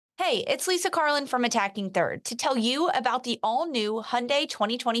Hey, it's Lisa Carlin from Attacking Third to tell you about the all-new Hyundai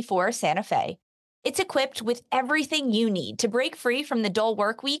 2024 Santa Fe. It's equipped with everything you need to break free from the dull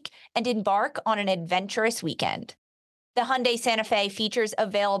work week and embark on an adventurous weekend. The Hyundai Santa Fe features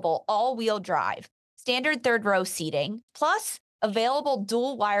available all-wheel drive, standard third-row seating, plus available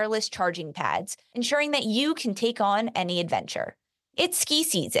dual wireless charging pads, ensuring that you can take on any adventure. It's ski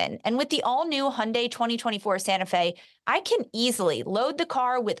season, and with the all-new Hyundai 2024 Santa Fe, I can easily load the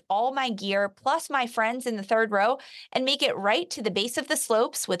car with all my gear plus my friends in the third row and make it right to the base of the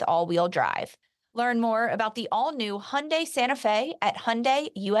slopes with all-wheel drive. Learn more about the all-new Hyundai Santa Fe at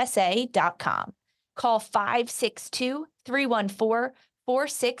HyundaiUSA.com. Call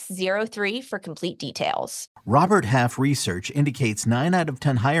 562-314-4603 for complete details. Robert Half research indicates 9 out of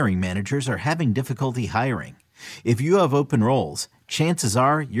 10 hiring managers are having difficulty hiring. If you have open roles, chances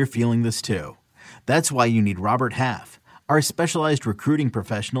are you're feeling this too. That's why you need Robert Half. Our specialized recruiting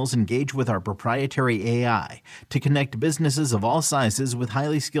professionals engage with our proprietary AI to connect businesses of all sizes with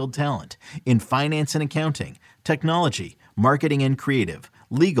highly skilled talent in finance and accounting, technology, marketing and creative,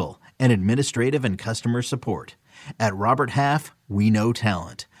 legal, and administrative and customer support. At Robert Half, we know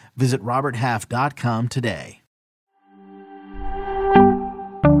talent. Visit roberthalf.com today.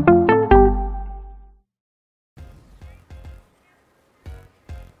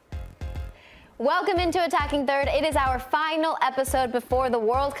 Welcome into Attacking Third. It is our final episode before the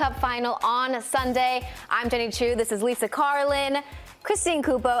World Cup final on Sunday. I'm Jenny Chu. This is Lisa Carlin, Christine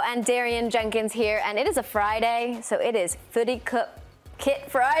Cupo, and Darian Jenkins here. And it is a Friday, so it is Footy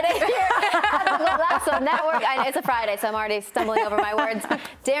Kit Friday here at the Lasso Network. It's a Friday, so I'm already stumbling over my words.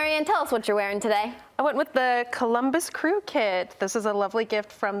 Darian, tell us what you're wearing today. I went with the Columbus Crew kit. This is a lovely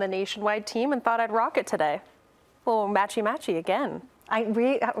gift from the Nationwide team and thought I'd rock it today. Well, matchy-matchy again.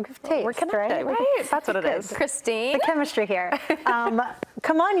 We're connected, right? That's what it is. Christine? The chemistry here.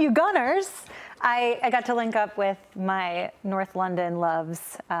 Come on, you Gunners. I got to link up with my North London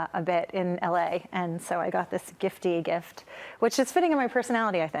loves a bit in LA, and so I got this gifty gift, which is fitting in my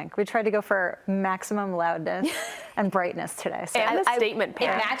personality, I think. We tried to go for maximum loudness and brightness today. So and the statement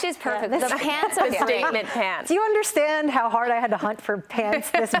pants. It matches perfect. The pants are the statement pants. Do you understand how hard I had to hunt for pants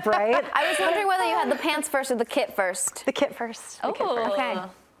this bright? I was wondering whether you had the pants first or the kit first. The kit first. Oh, okay.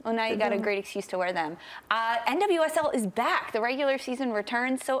 Well, now you got a great excuse to wear them. NWSL is back. The regular season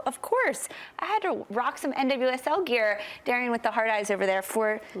returns, so of course I had to rock some NWSL gear. Darian with the hard eyes over there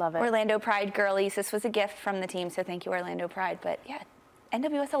for Orlando Pride girlies. This was a gift from the team, so thank you, Orlando Pride. But yeah,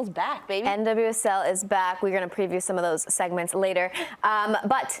 NWSL is back, baby. NWSL is back. We're going to preview some of those segments later.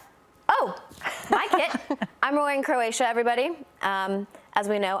 Oh, my kit. I'm wearing Croatia, everybody. As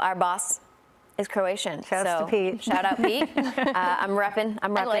we know, our boss is Croatian. Shouts to Pete. Shout out Pete. I'm repping. I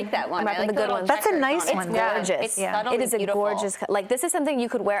like that one. I'm repping the good one. That's a nice one. It's gorgeous. It's subtle, it is beautiful. A gorgeous. Like, this is something you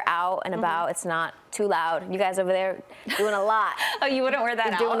could wear out and about. It's not too loud. You guys over there doing a lot. Oh, you wouldn't wear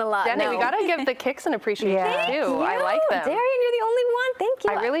that out? Doing a lot. Jenny, no. we gotta give the kicks an appreciation too. You. I like them. Darian, you're the only one. Thank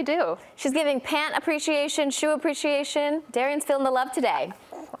you. I really do. She's giving pant appreciation, shoe appreciation. Darian's feeling the love today.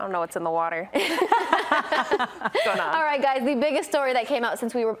 I don't know what's in the water. What's going on? All right, guys, the biggest story that came out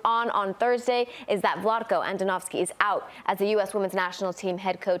since we were on Thursday is that Vlatko Andonovski is out as the U.S. women's national team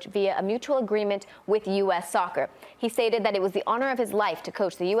head coach via a mutual agreement with U.S. Soccer. He stated that it was the honor of his life to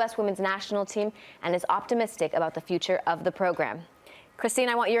coach the U.S. women's national team and is optimistic about the future of the program. Christine,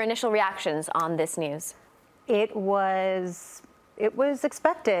 I want your initial reactions on this news. It was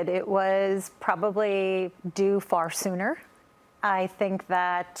expected. It was probably due far sooner. I think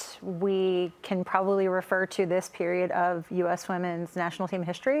that we can probably refer to this period of U.S. women's national team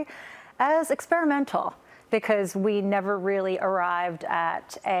history as experimental because we never really arrived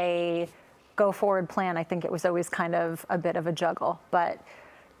at a go-forward plan. I think it was always kind of a bit of a juggle, but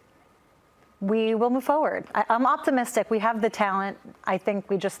we will move forward. I'm optimistic. We have the talent. I think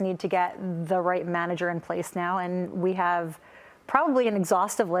we just need to get the right manager in place now, and we have probably an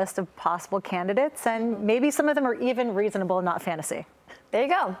exhaustive list of possible candidates, and maybe some of them are even reasonable, not fantasy. There you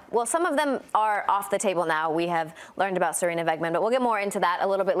go. Well, some of them are off the table now. We have learned about Serena Vegman, but we'll get more into that a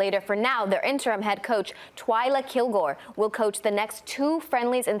little bit later. For now, their interim head coach, Twyla Kilgore, will coach the next 2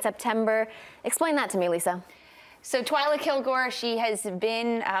 friendlies in September. Explain that to me, Lisa. So Twyla Kilgore, she has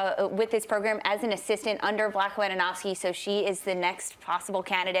been with this program as an assistant under Vlatko Andonovski, so she is the next possible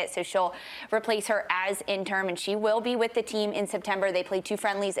candidate. So she'll replace her as interim, and she will be with the team in September. They played 2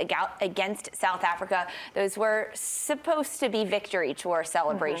 friendlies against South Africa. Those were supposed to be victory tour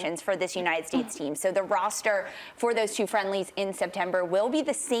celebrations for this United States team. So the roster for those 2 friendlies in September will be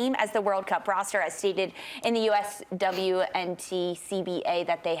the same as the World Cup roster, as stated in the USWNT CBA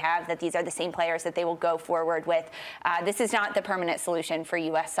that they have, that these are the same players that they will go forward with. this is not the permanent solution for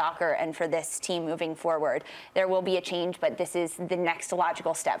U.S. soccer and for this team moving forward. There will be a change, but this is the next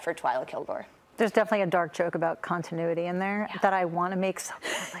logical step for Twyla Kilgore. There's definitely a dark joke about continuity in there that I want to make so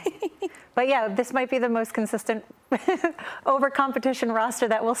badly. But yeah, this might be the most consistent over competition roster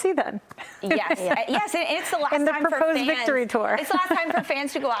that we'll see then. Yes, yes, and it's the last in the time proposed for fans. victory tour. It's the last time for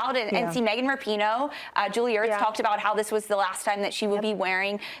fans to go out and see Megan Rapinoe. Julie Ertz talked about how this was the last time that she would be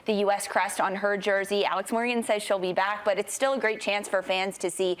wearing the U.S. crest on her jersey. Alex Morgan says she'll be back, but it's still a great chance for fans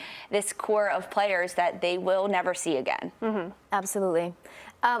to see this core of players that they will never see again. Mm-hmm. Absolutely.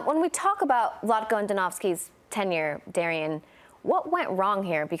 When we talk about Vlatko Andonovski's tenure, Darian, what went wrong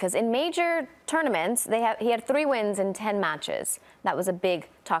here? Because in major tournaments, he had 3 wins in 10 matches. That was a big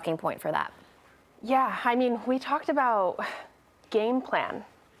talking point for that. Yeah, I mean, we talked about game plan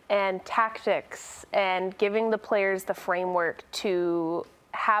and tactics and giving the players the framework to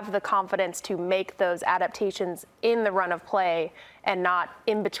have the confidence to make those adaptations in the run of play and not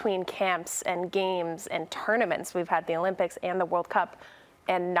in between camps and games and tournaments. We've had the Olympics and the World Cup,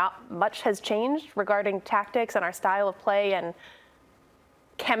 and not much has changed regarding tactics and our style of play and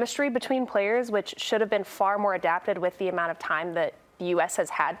chemistry between players, which should have been far more adapted with the amount of time that the U.S. has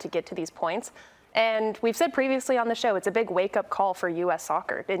had to get to these points. And we've said previously on the show, it's a big wake-up call for U.S.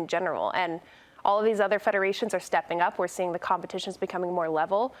 soccer in general. And all of these other federations are stepping up. We're seeing the competitions becoming more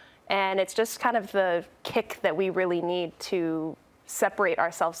level. And it's just kind of the kick that we really need to separate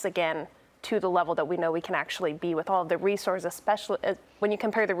ourselves again to the level that we know we can actually be with all of the resources, especially when you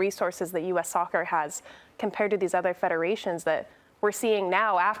compare the resources that U.S. soccer has compared to these other federations that we're seeing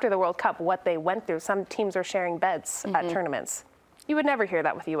now after the World Cup, what they went through. Some teams are sharing beds at tournaments. You would never hear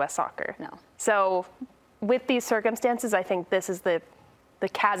that with U.S. soccer. No. So with these circumstances, I think this is the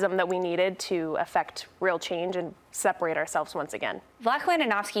chasm that we needed to affect real change and separate ourselves once again. Vlatko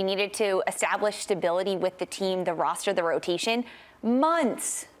Andonovski needed to establish stability with the team, the roster, the rotation,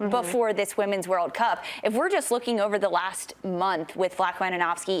 months before this Women's World Cup. If we're just looking over the last month with Vlatko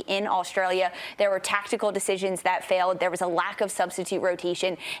Andonovski in Australia, there were tactical decisions that failed. There was a lack of substitute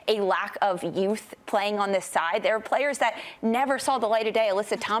rotation, a lack of youth playing on this side. There were players that never saw the light of day.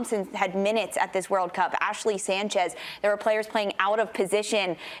 Alyssa Thompson had minutes at this World Cup. Ashley Sanchez. There were players playing out of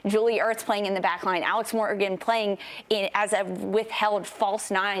position. Julie Ertz playing in the back line. Alex Morgan playing as a withheld false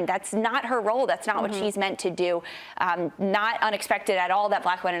 9. That's not her role. That's not what she's meant to do. Not unexpected at all that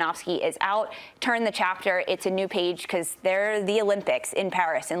Vlatko Andonovski is out. Turn the chapter. It's a new page because they're the Olympics in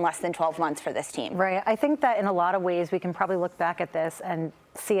Paris in less than 12 months for this team. Right. I think that in a lot of ways we can probably look back at this and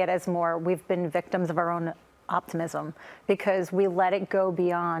see it as more we've been victims of our own optimism because we let it go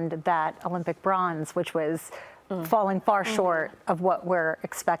beyond that Olympic bronze, which was falling far short of what we're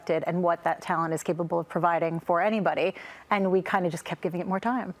expected and what that talent is capable of providing for anybody. And we kind of just kept giving it more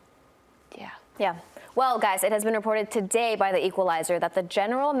time. Yeah. Well, guys, it has been reported today by the Equalizer that the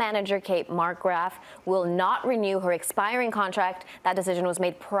general manager, Kate Markgraf, will not renew her expiring contract. That decision was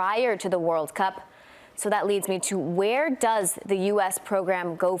made prior to the World Cup. So that leads me to where does the U.S.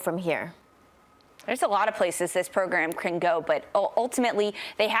 program go from here? There's a lot of places this program can go, but ultimately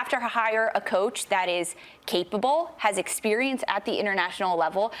they have to hire a coach that is capable, has experience at the international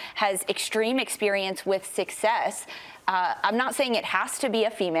level, has extreme experience with success. I'm not saying it has to be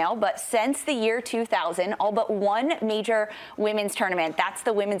a female, but since the year 2000, all but one major women's tournament, that's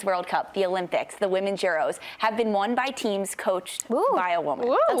the Women's World Cup, the Olympics, the Women's Euros, have been won by teams coached by a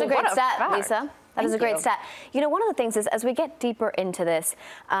woman. That's a great stat, Lisa. That is a great stat. You know, one of the things is, as we get deeper into this,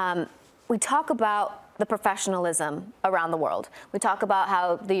 we talk about the professionalism around the world. We talk about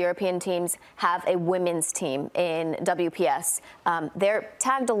how the European teams have a women's team in WPS. They're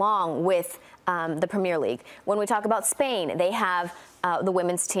tagged along with the Premier League. When we talk about Spain, they have the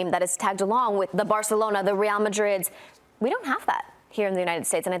women's team that is tagged along with the Barcelona, the Real Madrids. We don't have that here in the United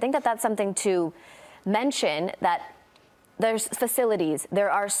States. And I think that that's something to mention, that there's facilities.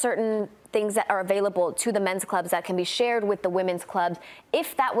 There are certain things that are available to the men's clubs that can be shared with the women's clubs.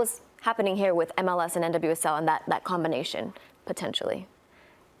 If that was happening here with MLS and NWSL and that combination, potentially.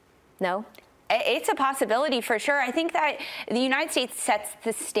 No? It's a possibility for sure. I think that the United States sets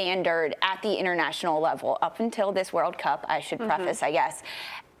the standard at the international level up until this World Cup, I should preface, I guess.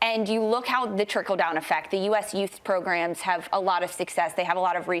 And you look how the trickle-down effect, the U.S. youth programs have a lot of success. They have a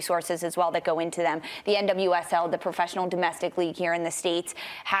lot of resources as well that go into them. The NWSL, the Professional Domestic League here in the States,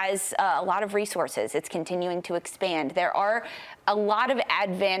 has a lot of resources. It's continuing to expand. There are a lot of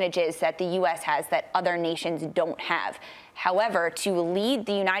advantages that the U.S. has that other nations don't have. However, to lead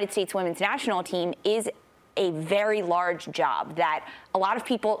the United States women's national team is a very large job that a lot of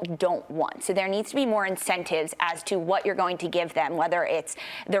people don't want. So there needs to be more incentives as to what you're going to give them, whether it's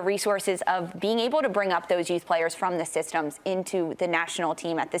the resources of being able to bring up those youth players from the systems into the national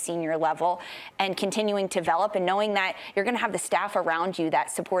team at the senior level and continuing to develop, and knowing that you're going to have the staff around you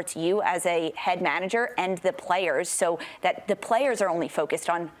that supports you as a head manager and the players, so that the players are only focused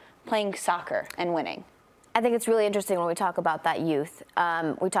on playing soccer and winning. I think it's really interesting when we talk about that youth.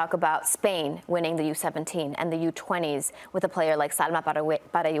 We talk about Spain winning the U17 and the U20s with a player like Salma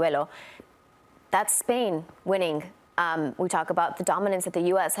Parayuelo. That's Spain winning. We talk about the dominance that the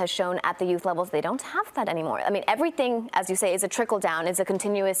U.S. has shown at the youth levels. They don't have that anymore. I mean, everything, as you say, is a trickle down, is a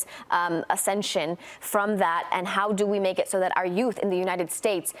continuous ascension from that. And how do we make it so that our youth in the United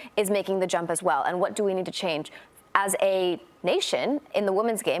States is making the jump as well? And what do we need to change? As a nation in the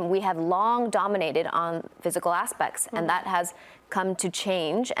women's game, we have long dominated on physical aspects, and that has come to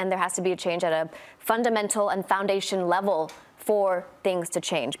change, and there has to be a change at a fundamental and foundation level for things to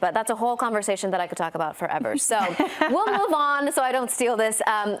change. But that's a whole conversation that I could talk about forever. So we'll move on so I don't steal this.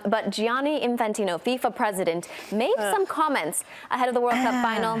 But Gianni Infantino, FIFA president, made some comments ahead of the World Cup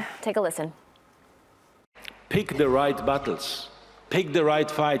final. Take a listen. Pick the right battles. Pick the right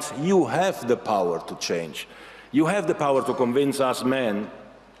fights. You have the power to change. You have the power to convince us men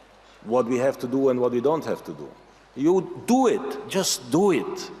what we have to do and what we don't have to do. You do it, just do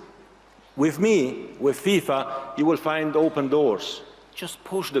it. With me, with FIFA, you will find open doors. Just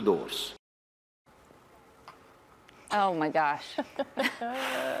push the doors. Oh my gosh.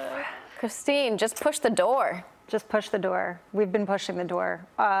 Christine, just push the door. Just push the door. We've been pushing the door.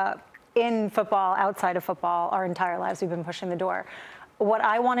 In football, outside of football, our entire lives we've been pushing the door. What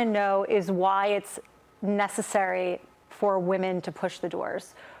I want to know is why it's necessary for women to push the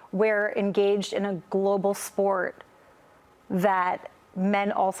doors. We're engaged in a global sport that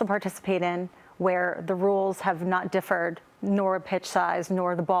men also participate in, where the rules have not differed, nor pitch size,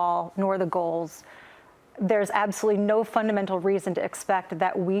 nor the ball, nor the goals. There's absolutely no fundamental reason to expect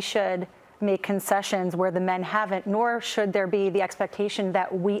that we should make concessions where the men haven't, nor should there be the expectation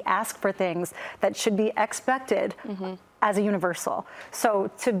that we ask for things that should be expected as a universal.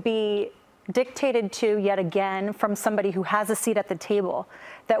 So to be dictated to yet again from somebody who has a seat at the table,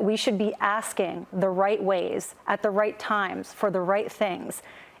 that we should be asking the right ways at the right times for the right things.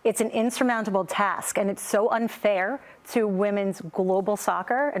 It's an insurmountable task, and it's so unfair to women's global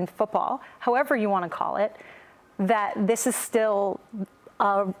soccer and football, however you want to call it, that this is still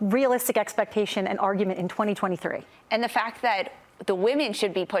a realistic expectation and argument in 2023. And the fact that the women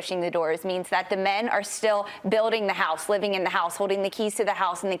should be pushing the doors means that the men are still building the house, living in the house, holding the keys to the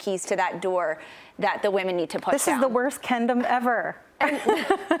house and the keys to that door that the women need to push This down. is the worst kingdom ever. And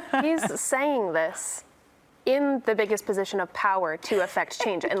he's saying this in the biggest position of power to affect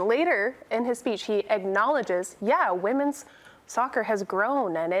change. And later in his speech, he acknowledges, yeah, women's soccer has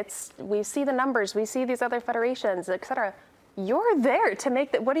grown, and we see the numbers, we see these other federations, et cetera. You're there to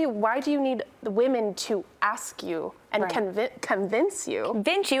make that. Why do you need the women to ask you and convince you?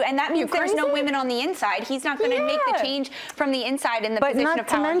 Convince you, and that means there's no women on the inside. He's not going to make the change from the inside in the position of power. But not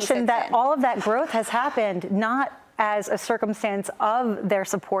to mention that all of that growth has happened not as a circumstance of their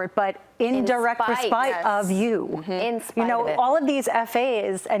support, but in direct respite of you. In spite of it. All of these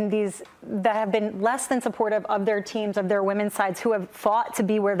FAs and these that have been less than supportive of their teams, of their women's sides, who have fought to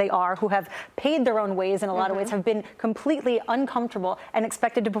be where they are, who have paid their own ways in a lot of ways, have been completely uncomfortable and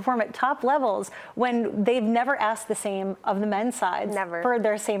expected to perform at top levels when they've never asked the same of the men's sides for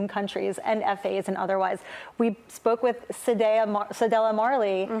their same countries and FAs and otherwise. We spoke with Sadela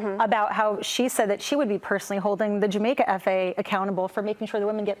Marley about how she said that she would be personally holding the Jamaica FA accountable for making sure the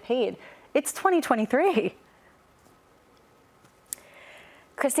women get paid. It's 2023.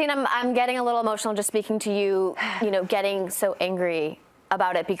 Christine, I'm getting a little emotional just speaking to you, getting so angry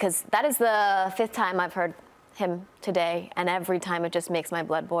about it, because that is the 5th time I've heard him today, and every time it just makes my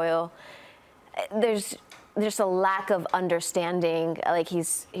blood boil. There's a lack of understanding. Like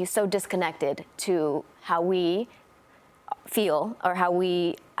he's so disconnected to how we feel or how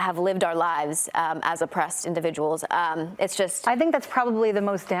we have lived our lives as oppressed individuals. It's just, I think that's probably the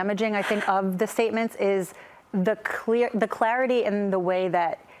most damaging, I think, of the statements is the clarity in the way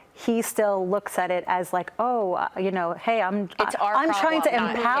that he still looks at it as like, hey, I'm trying to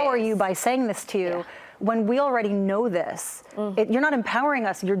empower you by saying this to you. When we already know this, you're not empowering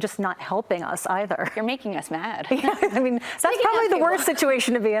us, you're just not helping us either. You're making us mad. I mean, that's probably the worst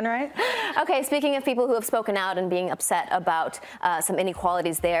situation to be in, right? Okay, speaking of people who have spoken out and being upset about some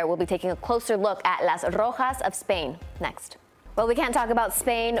inequalities there, we'll be taking a closer look at Las Rojas of Spain next. Well, we can't talk about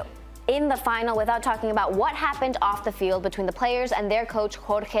Spain in the final without talking about what happened off the field between the players and their coach,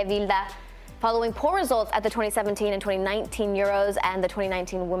 Jorge Vilda. Following poor results at the 2017 and 2019 Euros and the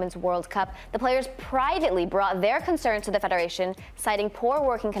 2019 Women's World Cup, the players privately brought their concerns to the federation, citing poor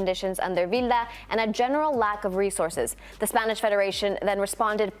working conditions under Vilda and a general lack of resources. The Spanish Federation then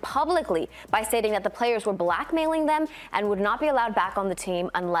responded publicly by stating that the players were blackmailing them and would not be allowed back on the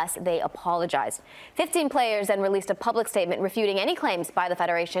team unless they apologized. 15 players then released a public statement refuting any claims by the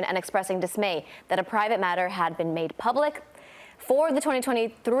federation and expressing dismay that a private matter had been made public. For the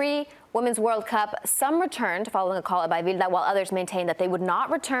 2023 Women's World Cup, some returned following a call by Vilda, while others maintained that they would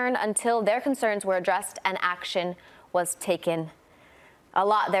not return until their concerns were addressed and action was taken. A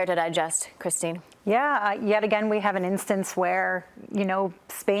lot there to digest, Christine. Yeah, yet again, we have an instance where,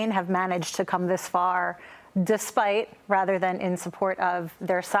 Spain have managed to come this far despite rather than in support of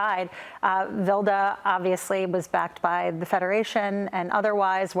their side. Vilda obviously was backed by the federation and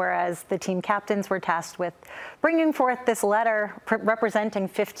otherwise, whereas the team captains were tasked with bringing forth this letter representing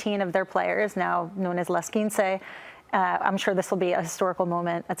 15 of their players, now known as Las Quince. I'm sure this will be a historical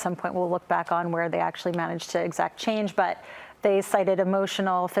moment at some point we'll look back on where they actually managed to exact change, but they cited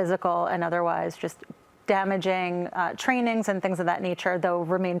emotional, physical, and otherwise just damaging trainings and things of that nature, though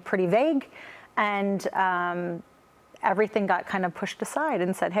remained pretty vague. And everything got kind of pushed aside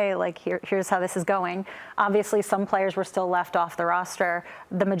and said, hey, here's how this is going. Obviously, some players were still left off the roster,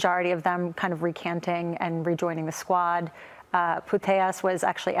 the majority of them kind of recanting and rejoining the squad. Putellas was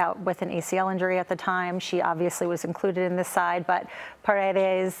actually out with an ACL injury at the time. She obviously was included in this side, but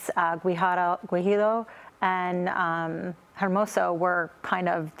Paredes, Guajido, and Hermoso were kind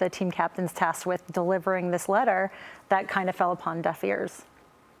of the team captains tasked with delivering this letter that kind of fell upon deaf ears.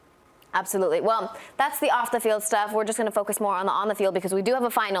 Absolutely. Well, that's the off the field stuff. We're just going to focus more on the field because we do have a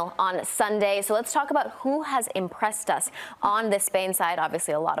final on Sunday. So let's talk about who has impressed us on the Spain side.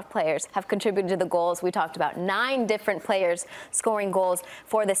 Obviously, a lot of players have contributed to the goals. We talked about 9 different players scoring goals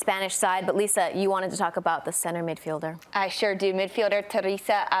for the Spanish side. But Lisa, you wanted to talk about the center midfielder. I sure do. Midfielder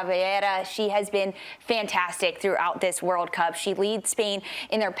Teresa Avellera. She has been fantastic throughout this World Cup. She leads Spain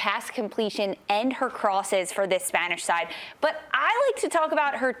in their pass completion and her crosses for this Spanish side. But I like to talk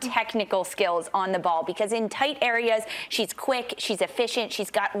about her technical skills on the ball because in tight areas, she's quick, she's efficient,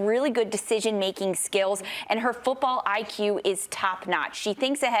 she's got really good decision-making skills, and her football IQ is top-notch. She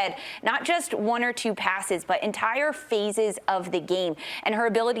thinks ahead, not just 1 or 2 passes, but entire phases of the game. And her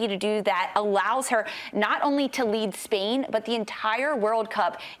ability to do that allows her not only to lead Spain, but the entire World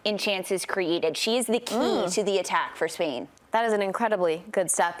Cup in chances created. She is the key to the attack for Spain. That is an incredibly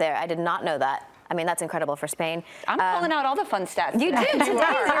good stat there. I did not know that. I mean, that's incredible for Spain. I'm pulling out all the fun stats. You did. Today is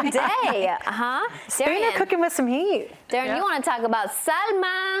your day. Spain are cooking with some heat. Darren, you want to talk about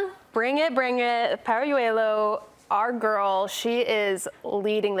Salma? Bring it. Paruelo, our girl, she is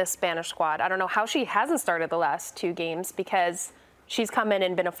leading the Spanish squad. I don't know how she hasn't started the last 2 games because she's come in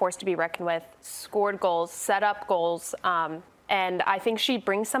and been a force to be reckoned with, scored goals, set up goals, and I think she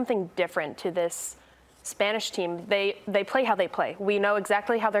brings something different to this Spanish team. They play how they play. We know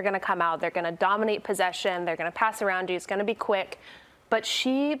exactly how they're going to come out. They're going to dominate possession. They're going to pass around you. It's going to be quick. But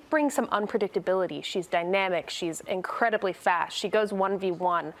she brings some unpredictability. She's dynamic. She's incredibly fast. She goes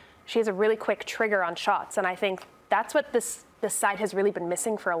 1v1. She has a really quick trigger on shots. And I think that's what this side has really been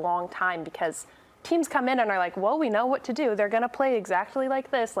missing for a long time because teams come in and are like, well, we know what to do. They're going to play exactly like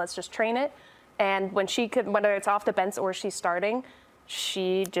this. Let's just train it. And whether it's off the bench or she's starting,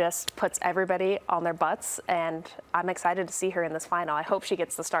 she just puts everybody on their butts, and I'm excited to see her in this final. I hope she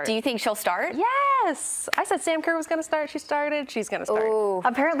gets the start. Do you think she'll start? Yes. I said Sam Kerr was going to start. She started. She's going to start. Ooh.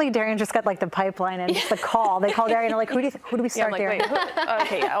 Apparently, Darian just got the pipeline and the call. They call Darian and who do we start, Darian? Wait,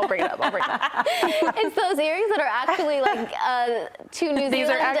 okay, I'll bring it up. It's those earrings that are actually to New Zealand. These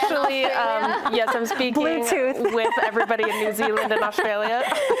are actually, yes, I'm speaking Bluetooth with everybody in New Zealand and Australia.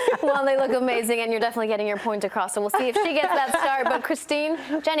 Well, they look amazing, and you're definitely getting your point across. So we'll see if she gets that start. But Christine,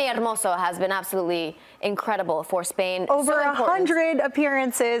 Jenny Hermoso has been absolutely incredible for Spain. Over 100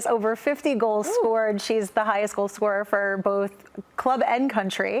 appearances, over 50 goals scored. She's the highest goal scorer for both club and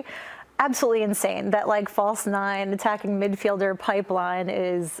country. Absolutely insane that false 9 attacking midfielder pipeline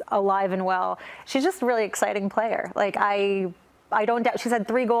is alive and well. She's just a really exciting player. I don't doubt she's had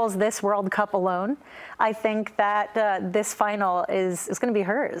 3 goals this World Cup alone. I think that this final is going to be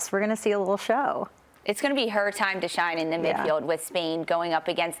hers. We're going to see a little show. It's going to be her time to shine in the midfield with Spain going up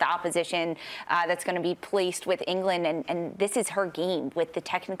against the opposition that's going to be placed with England. And this is her game with the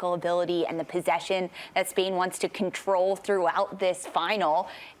technical ability and the possession that Spain wants to control throughout this final.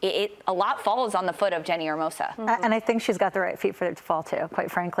 A lot falls on the foot of Jenny Hermoso. And I think she's got the right feet for it to fall to, quite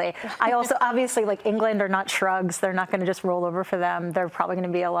frankly. I also, obviously, England are not shrugs. They're not going to just roll over for them. They're probably going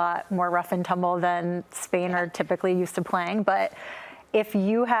to be a lot more rough and tumble than Spain are typically used to playing. But if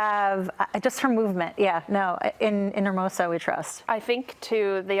you have, just her movement, in Hermosa we trust. I think,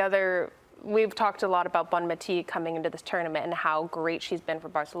 too, we've talked a lot about Bonmatí coming into this tournament and how great she's been for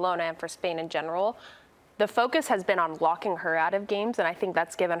Barcelona and for Spain in general. The focus has been on locking her out of games, and I think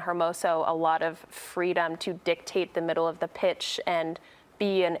that's given Hermoso a lot of freedom to dictate the middle of the pitch and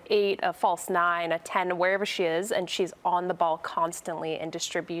be an 8, a false 9, a 10, wherever she is, and she's on the ball constantly and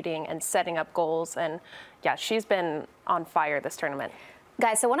distributing and setting up goals. And yeah, she's been on fire this tournament.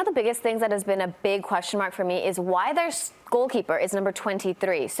 Guys, so one of the biggest things that has been a big question mark for me is why their goalkeeper is number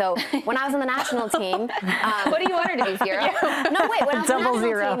 23. So when I was on the national team, what do you want her to be, 0? No, wait. When I was on the national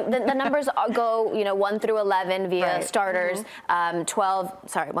 0. team, the numbers go, 1 through 11 via starters, 1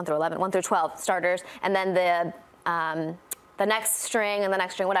 through 11, 1 through 12 starters, and then the next string and the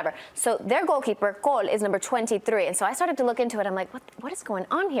next string, whatever. So their goalkeeper, Cole, is number 23. And so I started to look into it. I'm like, what is going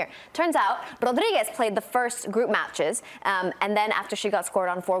on here? Turns out Rodriguez played the first group matches. And then after she got scored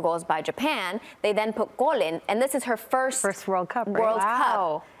on 4 goals by Japan, they then put Cole in. And this is her first World Cup, right? World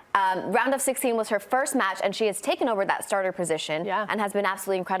Wow. Cup. Round of 16 was her first match, and she has taken over that starter position and has been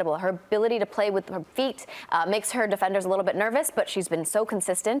absolutely incredible. Her ability to play with her feet makes her defenders a little bit nervous, but she's been so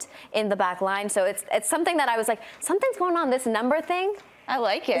consistent in the back line. So it's something that I was like, something's going on, this number thing. I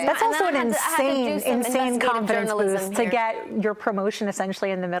like it. That's also an insane confidence boost to get your promotion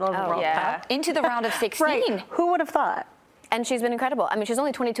essentially in the middle of the World Cup. Into the round of 16. Right. Who would have thought? And she's been incredible. I mean, she's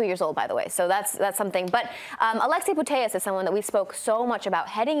only 22 years old, by the way, so that's something. But Alexei Putellas is someone that we spoke so much about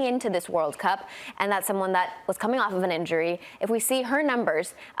heading into this World Cup, and that's someone that was coming off of an injury. If we see her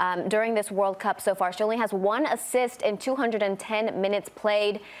numbers during this World Cup so far, she only has 1 assist in 210 minutes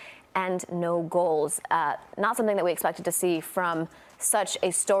played and no goals. Not something that we expected to see from such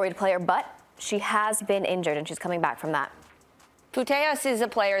a storied player, but she has been injured, and she's coming back from that. Putellas is a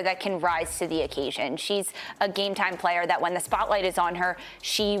player that can rise to the occasion. She's a game-time player that when the spotlight is on her,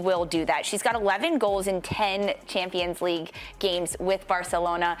 she will do that. She's got 11 goals in 10 Champions League games with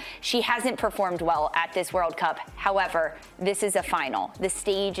Barcelona. She hasn't performed well at this World Cup. However, this is a final. The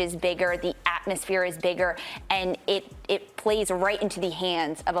stage is bigger, the atmosphere is bigger, and it plays right into the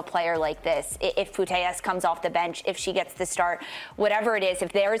hands of a player like this. If Putellas comes off the bench, if she gets the start, whatever it is,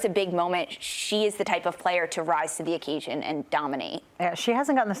 if there is a big moment, she is the type of player to rise to the occasion and dominate. Yeah, she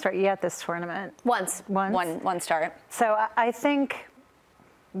hasn't gotten the start yet this tournament. Once. One start. So I think,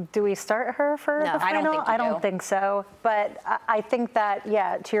 do we start her for the final? I don't think so. But I think that,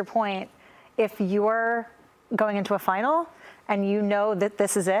 to your point, if you're going into a final and you know that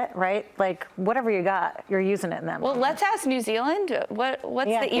this is it, right? Like, whatever you got, you're using it in that moment. Well, let's ask New Zealand. What's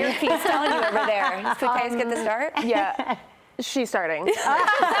the earpiece telling you over there? Does Putellas get the start? Yeah. She's starting. No,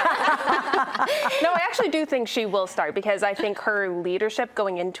 I actually do think she will start because I think her leadership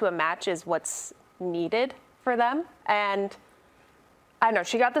going into a match is what's needed for them. And I know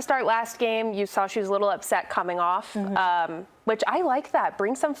she got the start last game. You saw she was a little upset coming off, which I like that.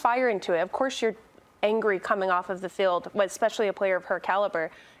 Bring some fire into it. Of course, you're angry coming off of the field, especially a player of her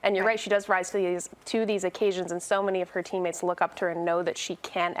caliber. And you're right, she does rise to these occasions, and so many of her teammates look up to her and know that she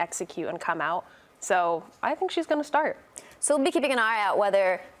can execute and come out. So I think she's going to start. So we'll be keeping an eye out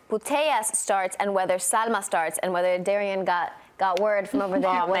whether Putellas starts and whether Salma starts and whether Darian got word from over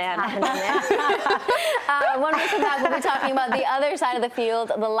there what's happening there. When we come back, we'll be talking about the other side of the field.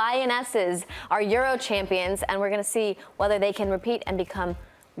 The Lionesses are Euro champions, and we're going to see whether they can repeat and become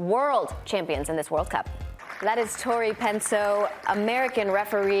world champions in this World Cup. That is Tori Penso, American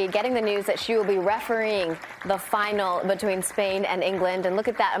referee, getting the news that she will be refereeing the final between Spain and England. And look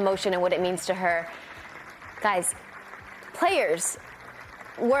at that emotion and what it means to her. Guys, players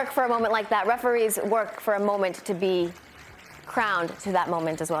work for a moment like that. Referees work for a moment to be crowned to that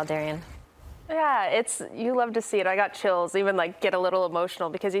moment as well, Darian. Yeah, you love to see it. I got chills, even get a little emotional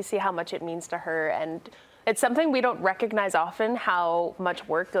because you see how much it means to her. And it's something we don't recognize often, how much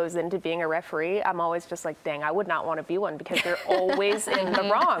work goes into being a referee. I'm always just like, dang, I would not want to be one because you're always in the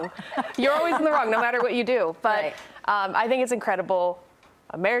wrong. You're always in the wrong, no matter what you do. But right. I think it's incredible.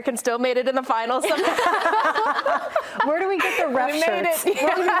 Americans still made it in the finals. Where do we get the ref shirts? We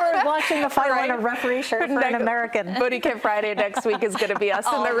were watching the final in a referee shirt for an American. Booty Camp Friday next week is going to be us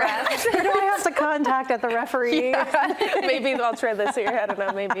in the refs. Who do I have to contact at the referee? Yeah. Maybe I'll try this here. I don't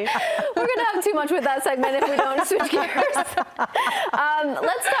know, maybe. We're going to have too much with that segment if we don't switch gears.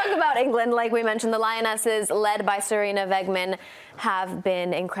 Let's talk about England. Like we mentioned, the Lionesses, led by Serena Wegman, have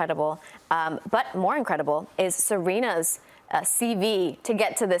been incredible. But more incredible is Serena's CV to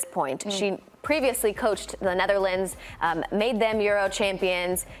get to this point. She previously coached the Netherlands, made them Euro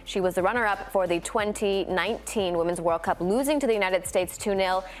champions. She was the runner-up for the 2019 Women's World Cup, losing to the United States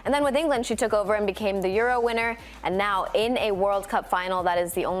 2-0. And then with England, she took over and became the Euro winner. And now in a World Cup final, that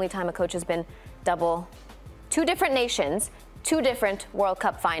is the only time a coach has been two different nations, 2 different World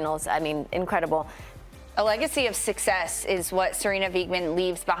Cup finals. I mean, incredible. A legacy of success is what Sarina Wiegman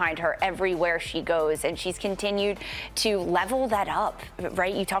leaves behind her everywhere she goes, and she's continued to level that up,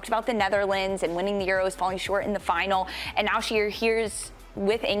 right? You talked about the Netherlands and winning the Euros, falling short in the final, and now here's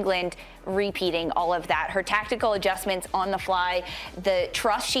with England repeating all of that. Her tactical adjustments on the fly, the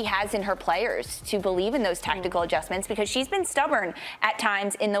trust she has in her players to believe in those tactical adjustments, because she's been stubborn at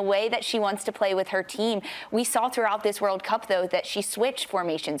times in the way that she wants to play with her team. We saw throughout this World Cup, though, that she switched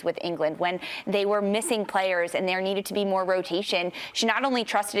formations with England when they were missing players and there needed to be more rotation. She not only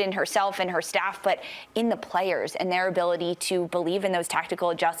trusted in herself and her staff, but in the players and their ability to believe in those tactical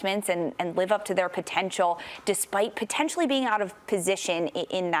adjustments and live up to their potential, despite potentially being out of position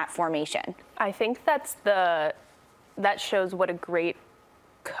in that formation. I think that shows what a great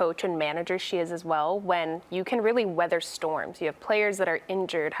coach and manager she is as well, when you can really weather storms. You have players that are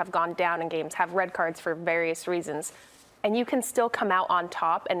injured, have gone down in games, have red cards for various reasons, and you can still come out on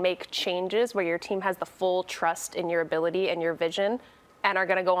top and make changes where your team has the full trust in your ability and your vision and are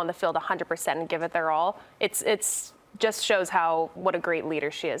going to go on the field 100% and give it their all. It's just shows what a great leader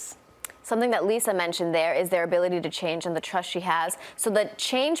she is. Something that Lisa mentioned there is their ability to change and the trust she has. So the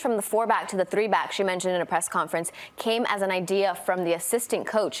change from the 4-back to the 3-back, she mentioned in a press conference, came as an idea from the assistant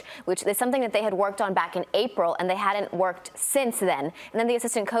coach, which is something that they had worked on back in April, and they hadn't worked since then. And then the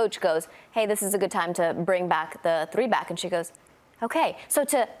assistant coach goes, hey, this is a good time to bring back the 3-back. And she goes, okay. So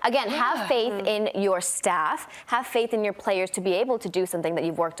to, again, have faith in your staff, have faith in your players to be able to do something that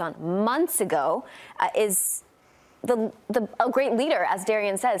you've worked on months ago is a great leader, as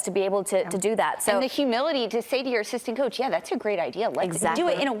Darian says, to be able to do that. So, and the humility to say to your assistant coach, yeah, that's a great idea. Let's do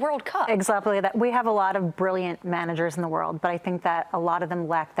it in a World Cup. Exactly. That we have a lot of brilliant managers in the world, but I think that a lot of them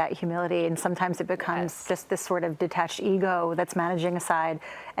lack that humility, and sometimes it becomes just this sort of detached ego that's managing a side,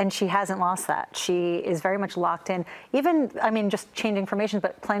 and she hasn't lost that. She is very much locked in. Even, I mean, just changing formations,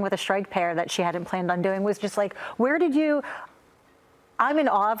 but playing with a strike pair that she hadn't planned on doing was just like, where did you... I'm in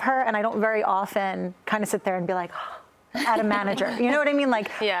awe of her, and I don't very often kind of sit there and be like, at a manager. You know what I mean? Like,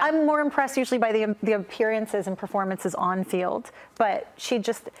 I'm more impressed usually by the appearances and performances on field, but she's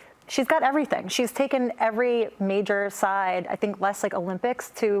got everything. She's taken every major side, I think less like Olympics,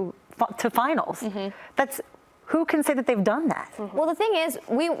 to finals. That's... Who can say that they've done that? Well, the thing is,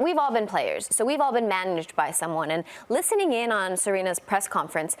 we've all been players, so we've all been managed by someone. And listening in on Sarina's press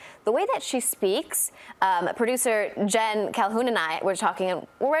conference, the way that she speaks, producer Jen Calhoun and I were talking, and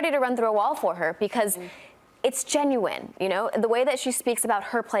we're ready to run through a wall for her because it's genuine, you know? The way that she speaks about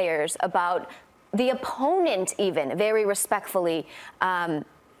her players, about the opponent even, very respectfully. I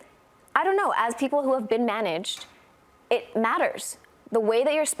don't know, as people who have been managed, it matters. The way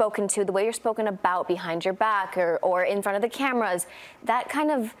that you're spoken to, the way you're spoken about behind your back or in front of the cameras, that kind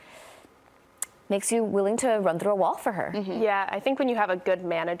of makes you willing to run through a wall for her. Yeah, I think when you have a good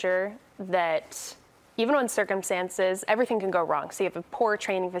manager that even when circumstances, everything can go wrong. So you have a poor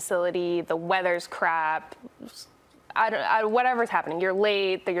training facility, the weather's crap, whatever's happening, you're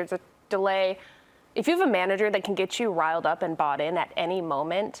late, there's a delay. If you have a manager that can get you riled up and bought in at any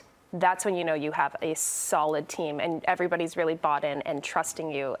moment, that's when you know you have a solid team and everybody's really bought in and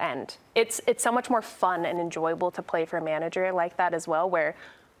trusting you. And it's so much more fun and enjoyable to play for a manager like that as well, where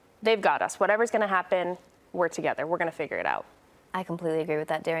they've got us. Whatever's going to happen, we're together. We're going to figure it out. I completely agree with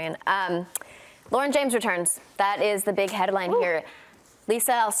that, Darian. Lauren James returns. That is the big headline here.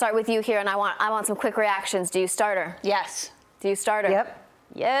 Lisa, I'll start with you here, and I want some quick reactions. Do you start her? Yes. Do you start her? Yep.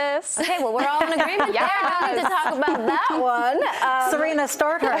 Yes. Okay, well, we're all in agreement there. Don't need to talk about that one. Sarina,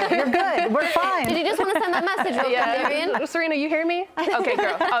 start her. You're good. We're fine. Did you just want to send that message real quick, Darian? Sarina, you hear me? Okay,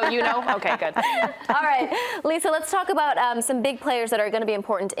 girl. Oh, you know? Okay, good. All right. Lisa, let's talk about some big players that are going to be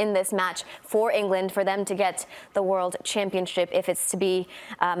important in this match for England, for them to get the World Championship, if it's to be.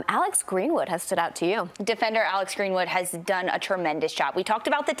 Alex Greenwood has stood out to you. Defender Alex Greenwood has done a tremendous job. We talked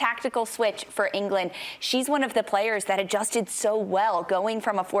about the tactical switch for England. She's one of the players that adjusted so well, going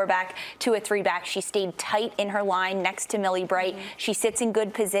from a 4-back to a 3-back. She stayed tight in her line next to Millie Bright. She sits in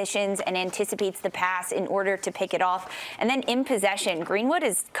good positions and anticipates the pass in order to pick it off. And then in possession, Greenwood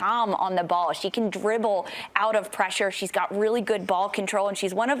is calm on the ball. She can dribble out of pressure. She's got really good ball control, and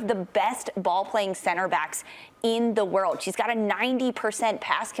she's one of the best ball-playing center backs in the world. She's got a 90%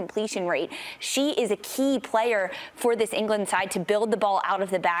 pass completion rate. She is a key player for this England side to build the ball out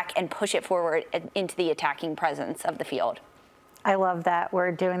of the back and push it forward into the attacking presence of the field. I love that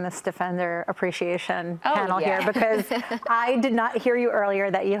we're doing this defender appreciation panel here, because I did not hear you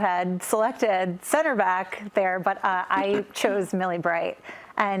earlier that you had selected center back there, but I chose Millie Bright.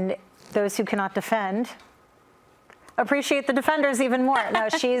 And those who cannot defend appreciate the defenders even more. No,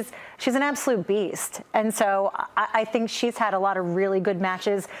 she's an absolute beast. And so I think she's had a lot of really good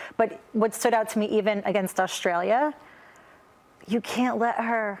matches. But what stood out to me, even against Australia, you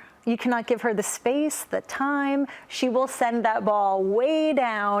cannot give her the space, the time. She will send that ball way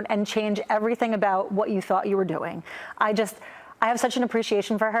down and change everything about what you thought you were doing. I have such an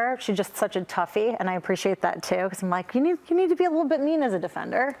appreciation for her. She's just such a toughie, and I appreciate that too, because I'm like, you need to be a little bit mean as a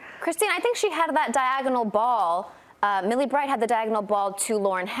defender. Christine, I think she had that diagonal ball. Millie Bright had the diagonal ball to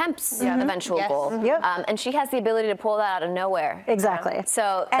Lauren Hemp's eventual goal. Yep. And she has the ability to pull that out of nowhere. Exactly.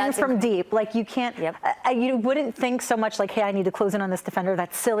 So and from deep, like you can't, you wouldn't think so much like, hey, I need to close in on this defender.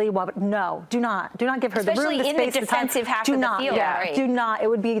 That's silly. No, do not give her the room, the space, the defensive half of the field. Right. Do not. It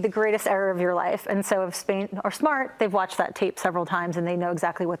would be the greatest error of your life. And so if Spain are smart, they've watched that tape several times and they know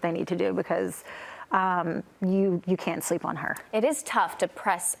exactly what they need to do, because you can't sleep on her. It is tough to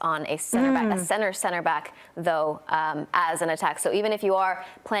press on a center back, a center back, though, as an attack. So even if you are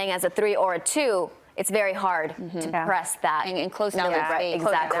playing as a 3 or a 2, it's very hard to press that and close down. Right,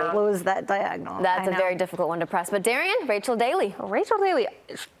 exactly. Close that diagonal. That's a very difficult one to press. But Darian, Rachel Daly,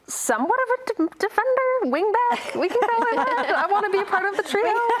 somewhat of a defender, wingback. We can call it that. I want to be a part of the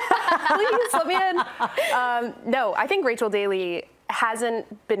trio. Please let me in. No, I think Rachel Daly hasn't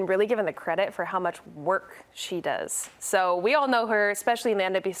been really given the credit for how much work she does. So we all know her, especially in the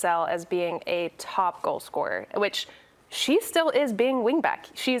NWSL, as being a top goal scorer, which she still is being wingback.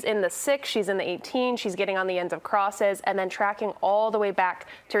 She's in the 6, she's in the 18, she's getting on the ends of crosses and then tracking all the way back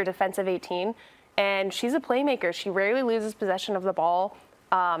to her defensive 18. And she's a playmaker. She rarely loses possession of the ball.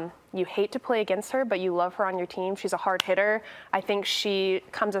 You hate to play against her, but you love her on your team. She's a hard hitter. I think she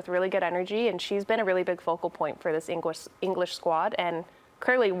comes with really good energy, and she's been a really big focal point for this English squad. And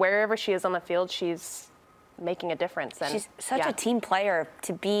clearly, wherever she is on the field, she's making a difference. And she's such a team player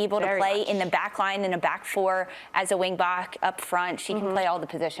to be able to play in the back line, in a back 4, as a wing back up front. She can play all the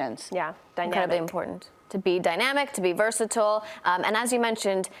positions. Yeah, dynamic. Incredibly important. To be dynamic, to be versatile, and as you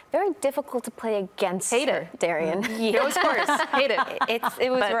mentioned, very difficult to play against her, Darian. Yeah, of course. Hate it. It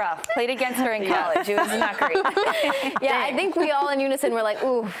was rough. Played against her in college. It was not great. I think we all in unison were like,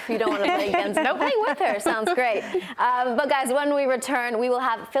 ooh, you don't want to play against her. No, play with her. Sounds great. But guys, when we return, we will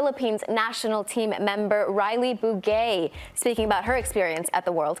have Philippines national team member Ryley Bugay speaking about her experience at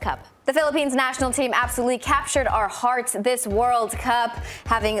the World Cup. The Philippines national team absolutely captured our hearts this World Cup,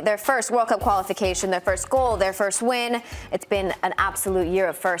 having their first World Cup qualification, their first goal, their first win. It's been an absolute year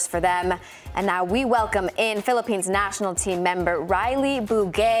of firsts for them. And now we welcome in Philippines national team member Ryley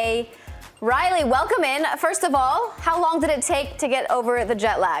Bugay. Ryley, welcome in. First of all, how long did it take to get over the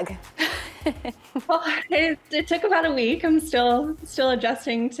jet lag? Well, it took about a week. I'm still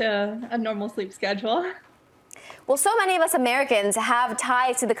adjusting to a normal sleep schedule. Well, so many of us Americans have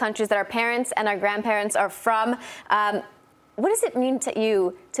ties to the countries that our parents and our grandparents are from. What does it mean to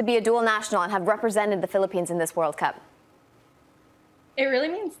you to be a dual national and have represented the Philippines in this World Cup? It really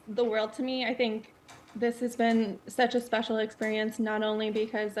means the world to me. I think this has been such a special experience, not only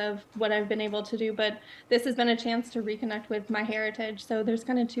because of what I've been able to do, but this has been a chance to reconnect with my heritage. So there's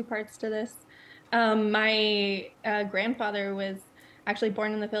kind of 2 parts to this. My grandfather was actually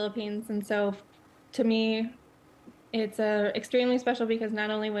born in the Philippines, and so to me, it's extremely special because not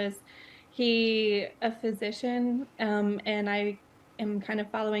only was he a physician, and I am kind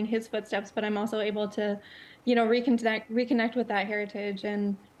of following his footsteps, but I'm also able to, reconnect with that heritage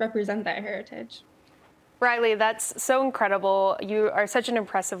and represent that heritage. Ryley, that's so incredible. You are such an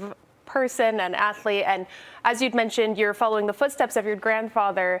impressive person and athlete, and as you'd mentioned, you're following the footsteps of your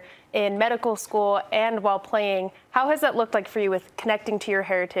grandfather in medical school and while playing. How has that looked like for you with connecting to your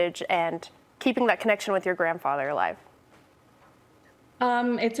heritage and keeping that connection with your grandfather alive?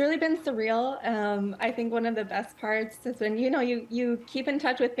 It's really been surreal. I think one of the best parts is when, you keep in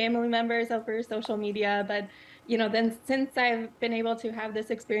touch with family members over social media, but, then since I've been able to have this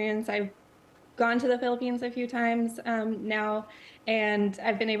experience, I've gone to the Philippines a few times now, and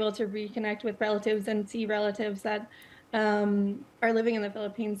I've been able to reconnect with relatives and see relatives that are living in the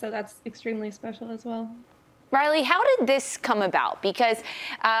Philippines. So that's extremely special as well. Ryley, how did this come about? Because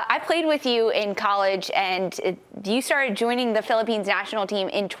I played with you in college, and you started joining the Philippines national team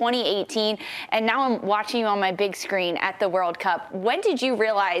in 2018, and now I'm watching you on my big screen at the World Cup. When did you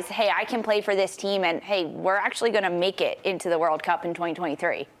realize, hey, I can play for this team, and hey, we're actually going to make it into the World Cup in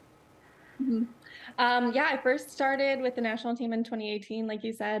 2023? Mm-hmm. Yeah, I first started with the national team in 2018, like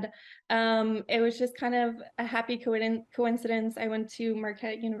you said. It was just kind of a happy coincidence. I went to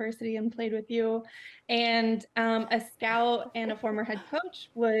Marquette University and played with you, and a scout and a former head coach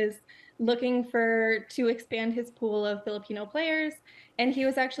was looking to expand his pool of Filipino players, and he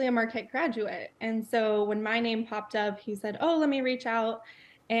was actually a Marquette graduate. And so when my name popped up, he said, "Oh, let me reach out."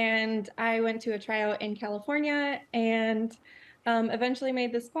 And I went to a tryout in California and eventually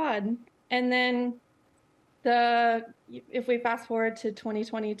made the squad. And then if we fast forward to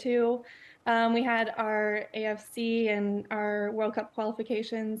 2022, we had our AFC and our World Cup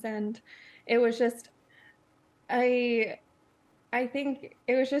qualifications, and it was just I think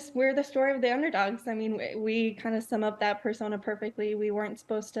it was just we're the story of the underdogs. I mean, we kind of sum up that persona perfectly. We weren't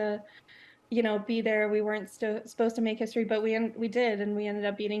supposed to, be there. We weren't supposed to make history, but we did, and we ended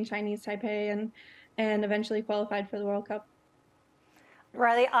up beating Chinese Taipei and eventually qualified for the World Cup.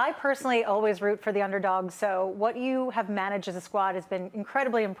 Ryley, I personally always root for the underdogs, so what you have managed as a squad has been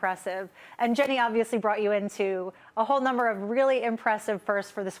incredibly impressive. And Jenny obviously brought you into a whole number of really impressive firsts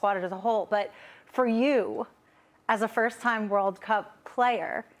for the squad as a whole. But for you, as a first-time World Cup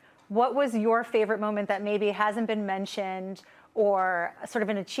player, what was your favorite moment that maybe hasn't been mentioned, or sort of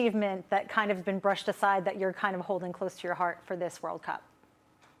an achievement that kind of has been brushed aside that you're kind of holding close to your heart for this World Cup?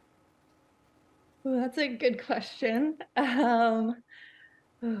 Ooh, that's a good question. I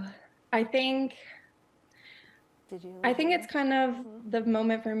think it's kind of the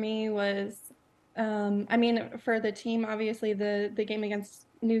moment for me was, I mean, for the team, obviously the game against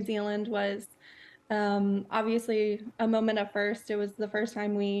New Zealand was obviously a moment of first. It was the first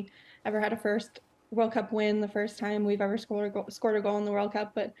time we ever had a first World Cup win, the first time we've ever scored a goal in the World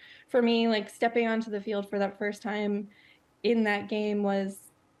Cup. But for me, like stepping onto the field for that first time in that game was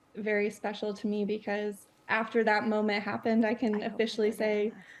very special to me, because after that moment happened, I can officially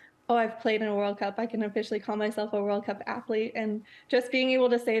say, oh, I've played in a World Cup. I can officially call myself a World Cup athlete. And just being able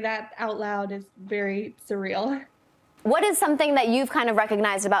to say that out loud is very surreal. What is something that you've kind of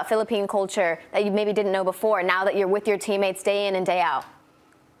recognized about Philippine culture that you maybe didn't know before, now that you're with your teammates day in and day out?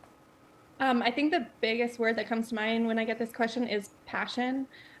 I think the biggest word that comes to mind when I get this question is passion.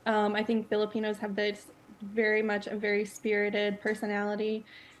 I think Filipinos have this very much a very spirited personality.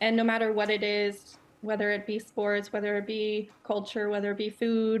 And no matter what it is, whether it be sports, whether it be culture, whether it be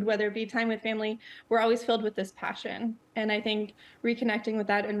food, whether it be time with family, we're always filled with this passion. And I think reconnecting with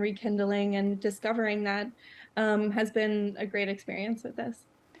that and rekindling and discovering that has been a great experience with this.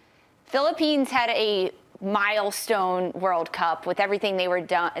 Philippines had a milestone World Cup with everything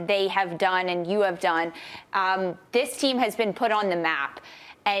they have done and you have done. This team has been put on the map.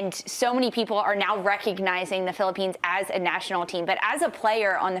 And so many people are now recognizing the Philippines as a national team. But as a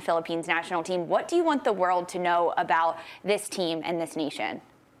player on the Philippines national team, what do you want the world to know about this team and this nation?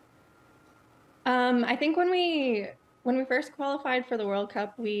 I think when we first qualified for the World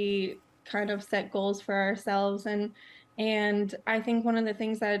Cup, we kind of set goals for ourselves. And I think one of the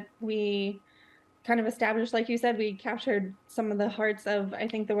things that we kind of established, like you said, we captured some of the hearts of, I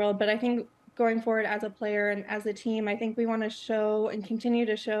think, the world. But I think going forward as a player and as a team, I think we want to show and continue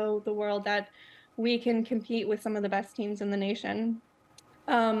to show the world that we can compete with some of the best teams in the nation.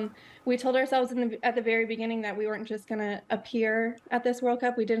 We told ourselves at the very beginning that we weren't just going to appear at this World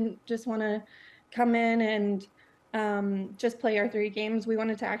Cup. We didn't just want to come in and just play our 3 games. We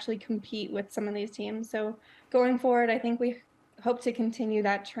wanted to actually compete with some of these teams. So going forward, I think we hope to continue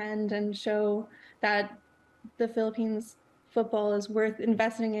that trend and show that the Philippines football is worth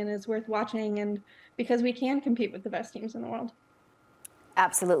investing in, is worth watching, and because we can compete with the best teams in the world.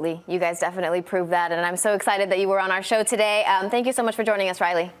 Absolutely. You guys definitely proved that, and I'm so excited that you were on our show today. Thank you so much for joining us,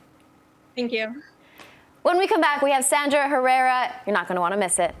 Ryley. Thank you. When we come back, we have Sandra Herrera. You're not going to want to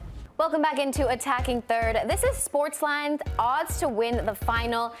miss it. Welcome back into Attacking Third. This is Sportsline's odds to win the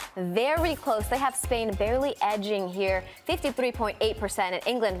final. Very close. They have Spain barely edging here, 53.8%, and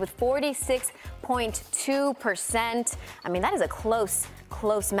England with 46.2%. I mean, that is a close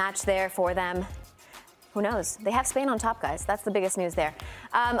match there for them. Who knows? They have Spain on top, guys. That's the biggest news there.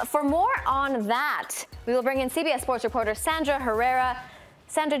 For more on that, we will bring in CBS Sports reporter Sandra Herrera.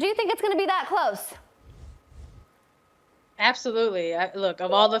 Sandra, do you think it's going to be that close? Absolutely. Look,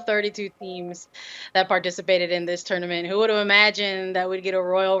 of all the 32 teams that participated in this tournament, who would have imagined that we'd get a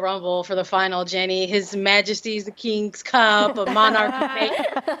Royal Rumble for the final, Jenny? His Majesty's the King's Cup, a Monarch.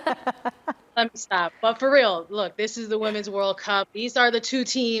 Let me stop. But for real, look, this is the Women's World Cup. These are the two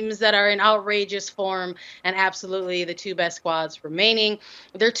teams that are in outrageous form and absolutely the two best squads remaining.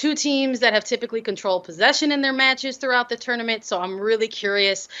 They're two teams that have typically controlled possession in their matches throughout the tournament. So I'm really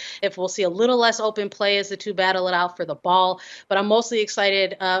curious if we'll see a little less open play as the two battle it out for the ball. But I'm mostly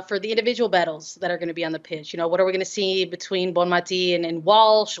excited for the individual battles that are going to be on the pitch. What are we going to see between Bonmati and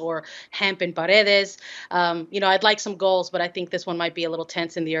Walsh, or Hemp and Paredes? I'd like some goals, but I think this one might be a little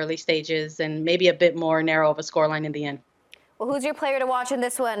tense in the early stages and maybe a bit more narrow of a scoreline in the end. Well, who's your player to watch in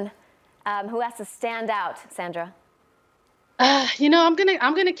this one? Who has to stand out, Sandra? I'm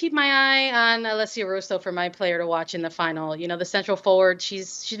gonna keep my eye on Alessia Russo for my player to watch in the final. The central forward.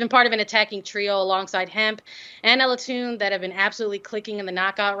 She's been part of an attacking trio alongside Hemp and Ella Toon that have been absolutely clicking in the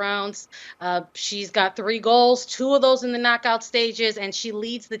knockout rounds. She's got 3 goals, 2 of those in the knockout stages, and she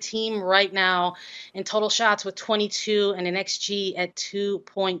leads the team right now in total shots with 22 and an XG at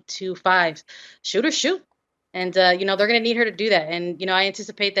 2.25. Shoot or shoot. And, they're going to need her to do that. And, I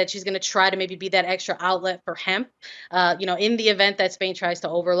anticipate that she's going to try to maybe be that extra outlet for Hemp, in the event that Spain tries to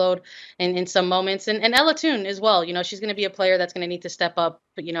overload in some moments. And Ella Toon as well. She's going to be a player that's going to need to step up,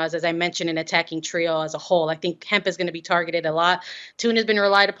 as I mentioned, an attacking trio as a whole. I think Hemp is going to be targeted a lot. Toon has been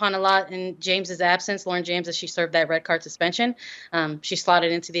relied upon a lot in James's absence. Lauren James, as she served that red card suspension, she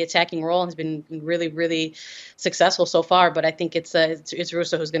slotted into the attacking role and has been really, really successful so far. But I think it's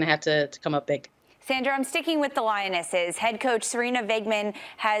Russo who's going to have to come up big. Sandra, I'm sticking with the Lionesses. Head coach Sarina Wiegman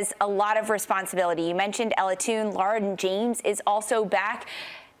has a lot of responsibility. You mentioned Ella Toon. Lauren James is also back.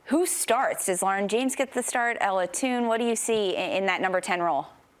 Who starts? Does Lauren James get the start? Ella Toon? What do you see in that number 10 role?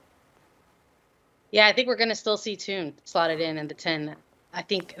 Yeah, I think we're going to still see Toon slotted in the 10. I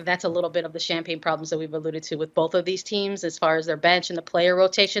think that's a little bit of the champagne problems that we've alluded to with both of these teams as far as their bench and the player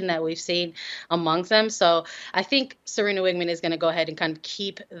rotation that we've seen amongst them. So I think Sarina Wiegman is going to go ahead and kind of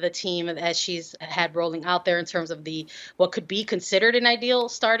keep the team as she's had rolling out there in terms of what could be considered an ideal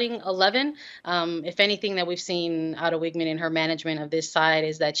starting 11. If anything that we've seen out of Wiegman in her management of this side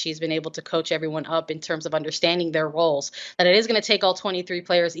is that she's been able to coach everyone up in terms of understanding their roles, that it is going to take all 23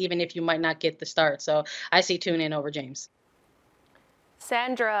 players, even if you might not get the start. So I see Toon in over James.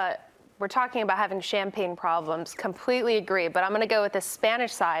 Sandra, we're talking about having champagne problems. Completely agree, but I'm going to go with the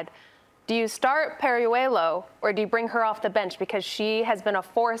Spanish side. Do you start Peruelo or do you bring her off the bench? Because she has been a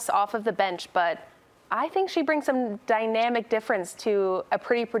force off of the bench, but I think she brings some dynamic difference to a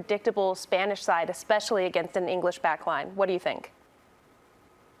pretty predictable Spanish side, especially against an English backline. What do you think?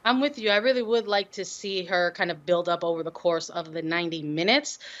 I'm with you. I really would like to see her kind of build up over the course of the 90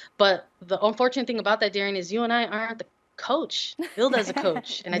 minutes. But the unfortunate thing about that, Darian, is you and I aren't the coach, billed as a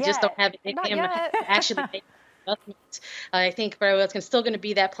coach, and I just don't have him to actually make adjustments. I think Peruelo's still going to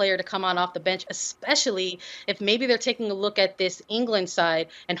be that player to come on off the bench, especially if maybe they're taking a look at this England side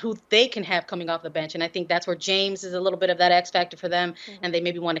and who they can have coming off the bench. And I think that's where James is a little bit of that X factor for them, and they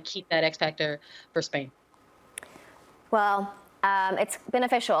maybe want to keep that X factor for Spain. Well, it's been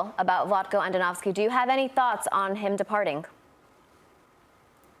official about Vlatko Andonovski. Do you have any thoughts on him departing?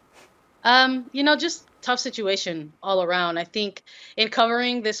 Just tough situation all around. I think in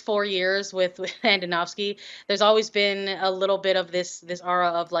covering this 4 years with Andonovski, there's always been a little bit of this aura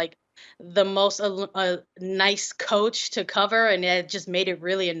of like the most nice coach to cover, and it just made it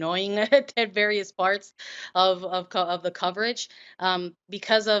really annoying at various parts of the coverage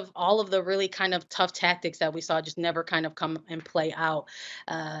because of all of the really kind of tough tactics that we saw just never kind of come and play out.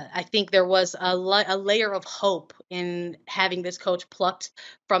 I think there was a layer of hope in having this coach plucked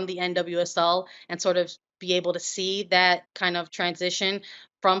from the NWSL and sort of be able to see that kind of transition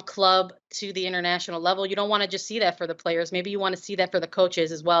from club to the international level. You don't want to just see that for the players. Maybe you want to see that for the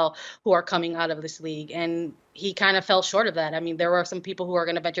coaches as well who are coming out of this league. And he kind of fell short of that. I mean, there are some people who are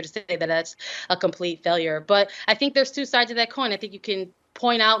going to venture to say that that's a complete failure. But I think there's two sides of that coin. I think you can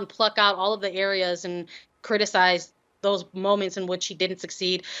point out and pluck out all of the areas and criticize those moments in which he didn't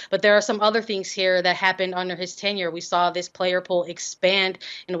succeed. But there are some other things here that happened under his tenure. We saw this player pool expand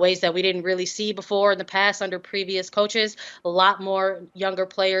in ways that we didn't really see before in the past under previous coaches. A lot more younger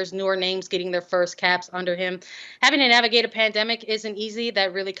players, newer names getting their first caps under him. Having to navigate a pandemic isn't easy.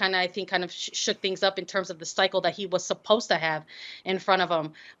 That really kind of shook things up in terms of the cycle that he was supposed to have in front of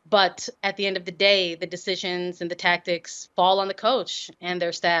him. But at the end of the day, the decisions and the tactics fall on the coach and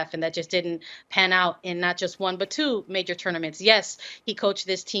their staff, and that just didn't pan out in not just one, but two major tournaments. Yes, he coached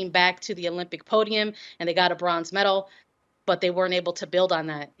this team back to the Olympic podium and they got a bronze medal, but they weren't able to build on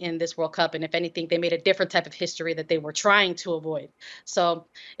that in this World Cup. And if anything, they made a different type of history that they were trying to avoid. So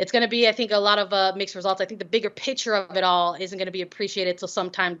it's going to be, I think, a lot of mixed results. I think the bigger picture of it all isn't going to be appreciated till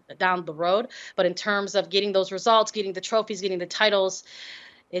sometime down the road. But in terms of getting those results, getting the trophies, getting the titles,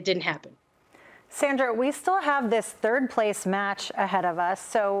 it didn't happen. Sandra, we still have this third place match ahead of us.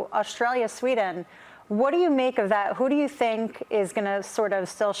 So Australia, Sweden, what do you make of that? Who do you think is going to sort of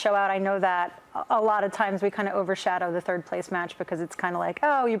still show out? I know that a lot of times we kind of overshadow the third place match because it's kind of like,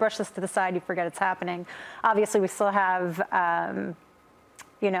 oh, you brush this to the side, you forget it's happening. Obviously, we still have,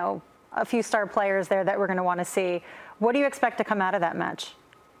 a few star players there that we're going to want to see. What do you expect to come out of that match?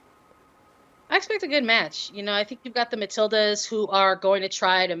 I expect a good match. I think you've got the Matildas who are going to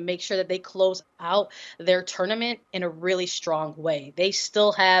try to make sure that they close out their tournament in a really strong way. They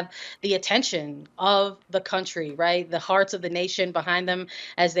still have the attention of the country, right? The hearts of the nation behind them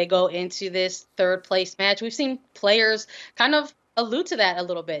as they go into this third place match. We've seen players kind of allude to that a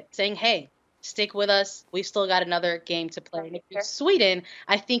little bit, saying, hey, stick with us. We've still got another game to play. And if you're Sweden,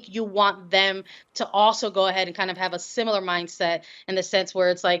 I think you want them to also go ahead and kind of have a similar mindset in the sense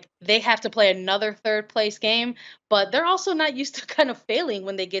where it's like they have to play another third place game, but they're also not used to kind of failing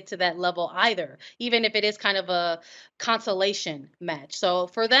when they get to that level either, even if it is kind of a consolation match. So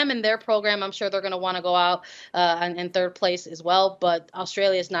for them and their program, I'm sure they're going to want to go out in third place as well, but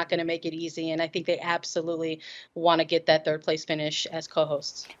Australia is not going to make it easy. And I think they absolutely want to get that third place finish as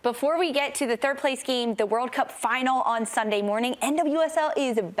co-hosts. Before we get to the third place game, the World Cup final on Sunday morning, NWSL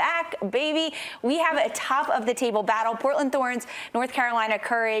is back, baby. We have a top of the table battle. Portland Thorns, North Carolina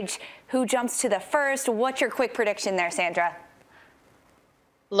Courage. Who jumps to the first? What's your quick prediction there, Sandra?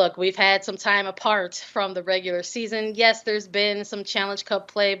 Look, we've had some time apart from the regular season. Yes, there's been some Challenge Cup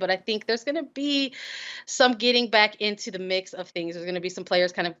play, but I think there's going to be some getting back into the mix of things. There's going to be some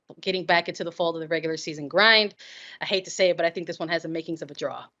players kind of getting back into the fold of the regular season grind. I hate to say it, but I think this one has the makings of a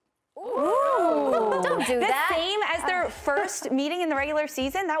draw. Ooh, don't do that. The same as their first meeting in the regular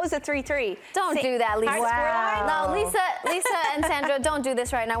season? That was a 3-3. Don't do that, Lisa. Wow. No, Lisa and Sandra, don't do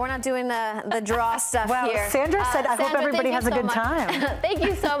this right now. We're not doing the draw stuff here. Well, Sandra said, I hope everybody has a good time. Thank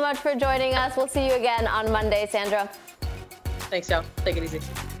you so much for joining us. We'll see you again on Monday, Sandra. Thanks, y'all. Take it easy.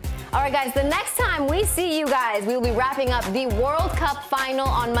 All right, guys, the next time we see you guys, we will be wrapping up the World Cup final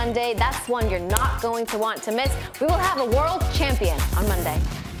on Monday. That's one you're not going to want to miss. We will have a world champion on Monday.